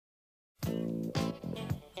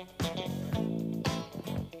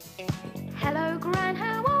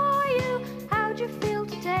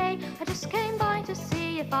just came by to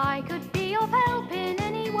see if I could be of help in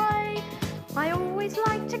any way. I always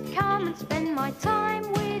like to come and spend my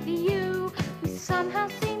time with you. We somehow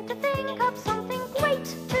seem to think of something great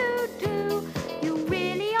to do. You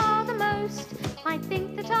really are the most, I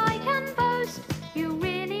think that I can boast. You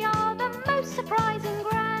really are the most surprising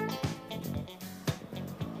Gran.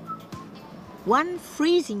 One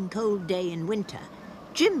freezing cold day in winter,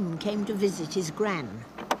 Jim came to visit his Gran.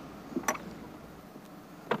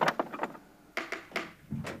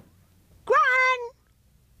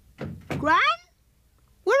 Gran?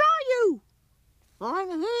 Where are you?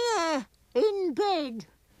 I'm here, in bed.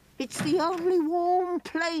 It's the only warm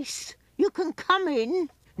place. You can come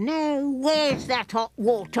in. Now, where's that hot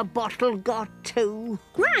water bottle got to?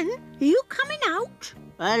 Gran, are you coming out?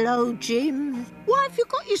 Hello, Jim. Why have you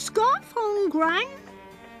got your scarf on, Gran?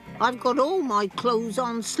 I've got all my clothes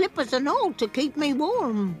on, slippers and all, to keep me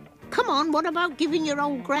warm. Come on, what about giving your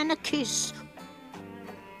old Gran a kiss?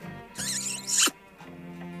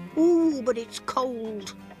 Ooh, but it's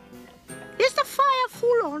cold. Is the fire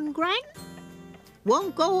full on, Gran?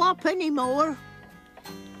 Won't go up anymore.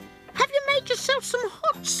 Have you made yourself some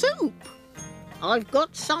hot soup? I've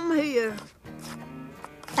got some here.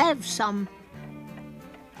 Have some.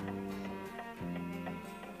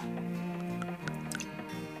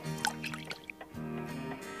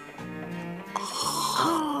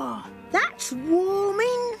 Oh, that's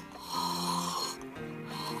warming.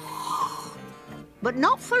 But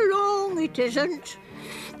not for long, it isn't.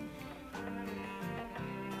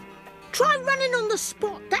 Try running on the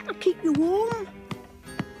spot, that'll keep you warm.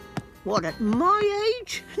 What, at my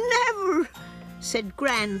age? Never, said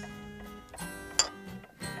Gran.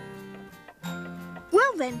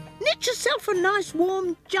 Well then, knit yourself a nice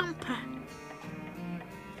warm jumper.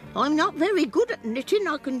 I'm not very good at knitting,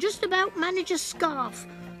 I can just about manage a scarf.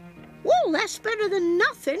 Well, that's better than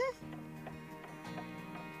nothing.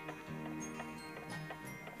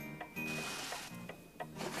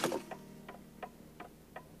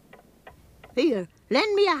 Here,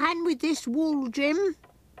 lend me a hand with this wool, Jim.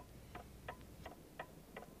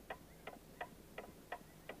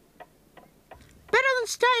 Better than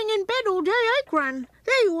staying in bed all day, eh, Gran?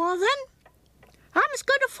 There you are, then. I must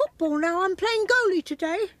go to football now. I'm playing goalie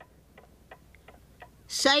today.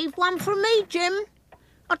 Save one for me, Jim.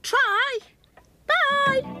 I'll try.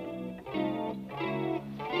 Bye.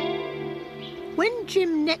 When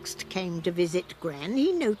Jim next came to visit Gran,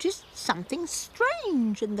 he noticed something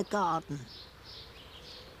strange in the garden.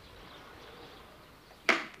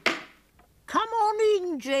 Come on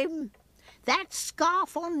in, Jim. That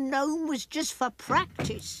scarf on Gnome was just for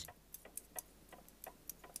practice.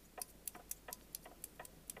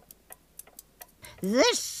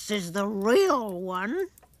 This is the real one.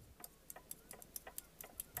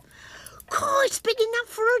 Oh, it's big enough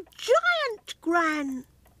for a giant, Gran.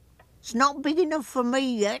 It's not big enough for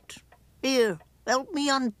me yet. Here, help me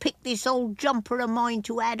unpick this old jumper of mine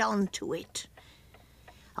to add on to it.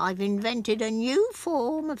 I've invented a new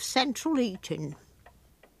form of central heating.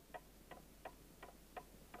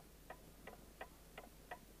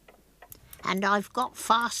 And I've got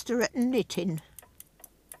faster at knitting.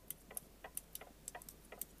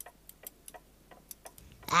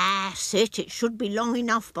 That's it, it should be long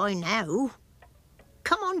enough by now.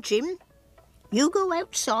 Come on, Jim. You go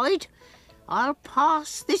outside. I'll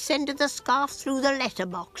pass this end of the scarf through the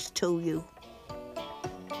letterbox to you.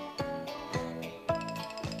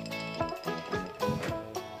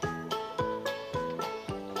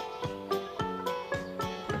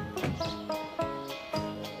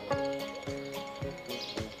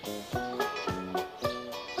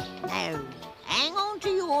 Now, hang on to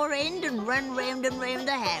your end and run round and round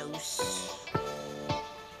the house.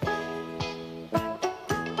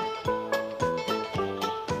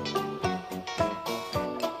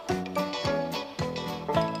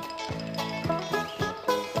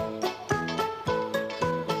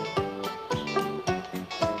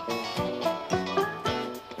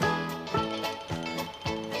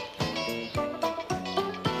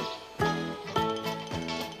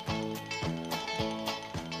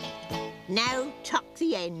 Now tuck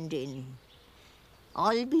the end in.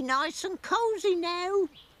 I'll be nice and cosy now,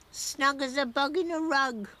 snug as a bug in a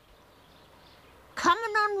rug. Come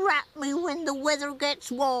and unwrap me when the weather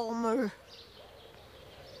gets warmer.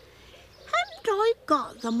 Haven't I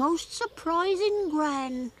got the most surprising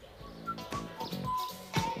Gran?